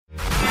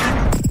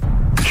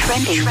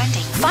Trending.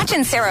 Foch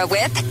and Sarah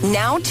with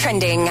Now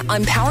Trending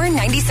on Power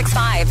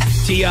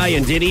 96.5. T.I.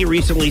 and Diddy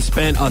recently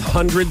spent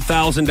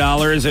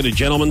 $100,000 at a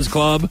gentleman's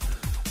club.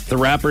 The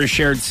rappers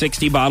shared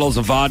 60 bottles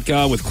of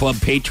vodka with club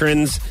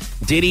patrons.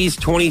 Diddy's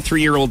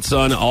 23-year-old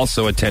son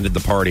also attended the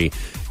party.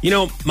 You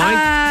know,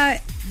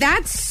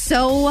 that's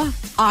so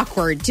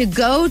awkward to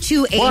go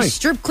to a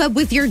strip club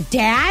with your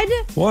dad.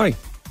 Why?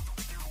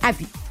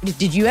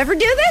 Did you ever do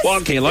this? Well,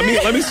 okay,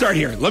 let me start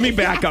here. Let me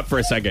back up for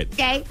a second.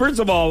 Okay. First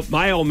of all,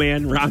 my old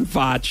man, Ron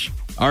Foch,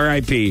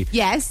 R.I.P.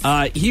 Yes.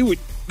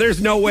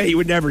 There's no way he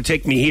would never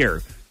take me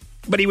here.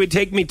 But he would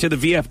take me to the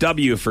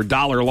VFW for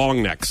dollar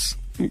long necks.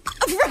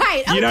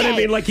 Right. Okay. You know what I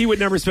mean? Like he would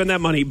never spend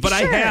that money. But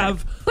sure. I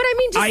have. But I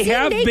mean, I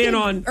have been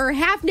on or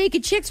half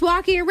naked chicks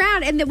walking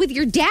around, and with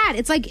your dad,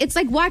 it's like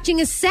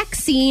watching a sex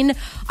scene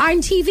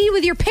on TV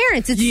with your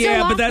parents. It's so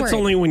awkward. But that's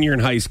only when you're in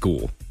high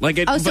school. So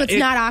it's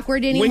not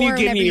awkward anymore when you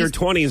get in your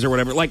 20s or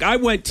whatever. Like I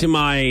went to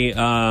my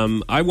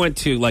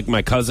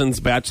cousin's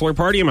bachelor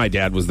party, and my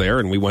dad was there,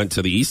 and we went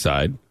to the East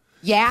Side.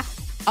 Yeah.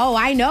 Oh,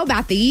 I know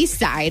about the East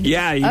Side.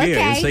 Yeah, you did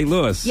in St.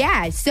 Louis.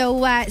 Yeah.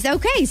 So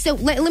okay. So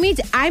let me.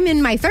 I'm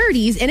in my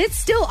 30s, and it's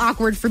still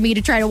awkward for me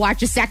to try to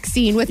watch a sex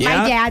scene with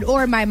my dad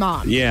or my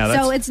mom. Yeah.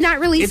 So it's not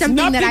really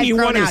something that I've you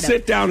grown want to out of.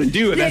 sit down and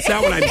do it. That's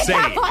not what I'm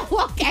saying.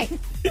 Oh, okay.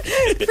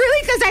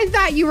 Really? Because I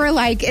thought you were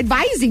like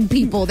advising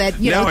people that it's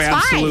fine. No,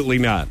 absolutely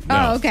not. No.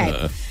 Oh,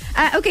 okay.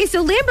 Okay,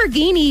 so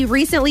Lamborghini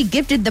recently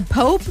gifted the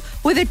Pope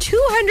with a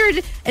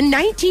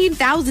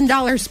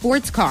 $219,000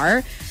 sports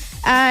car.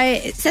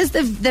 It says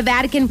the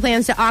Vatican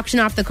plans to auction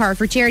off the car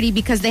for charity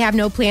because they have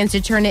no plans to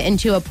turn it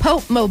into a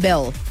Pope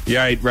mobile.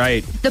 Yeah,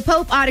 right. The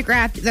Pope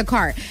autographed the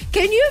car.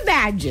 Can you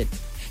imagine,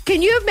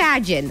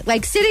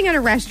 like, sitting at a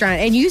restaurant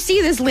and you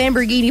see this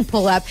Lamborghini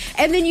pull up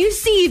and then you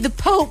see the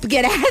Pope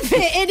get out of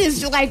it in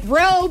his, like,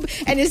 robe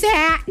and his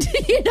hat,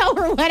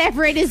 or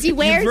whatever it is he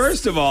wears?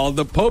 First of all,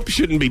 the Pope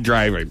shouldn't be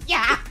driving.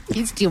 Yeah,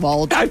 he's too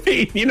old. I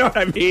mean, you know what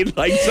I mean?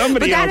 Like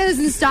somebody But that else.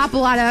 doesn't stop a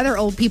lot of other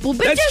old people.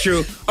 But That's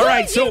true. All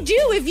right, so what would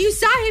you do if you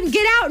saw him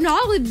get out in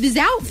all of his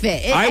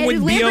outfit? I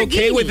would be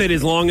okay with it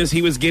as long as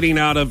he was getting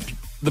out of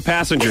the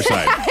passenger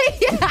side.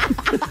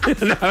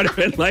 That would have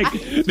been like,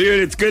 dude,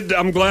 it's good.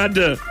 I'm glad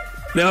to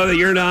know that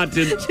you're not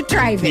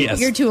driving. Yes.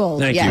 You're too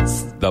old. Thank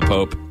yes. you. The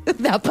Pope.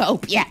 The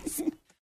Pope, yes.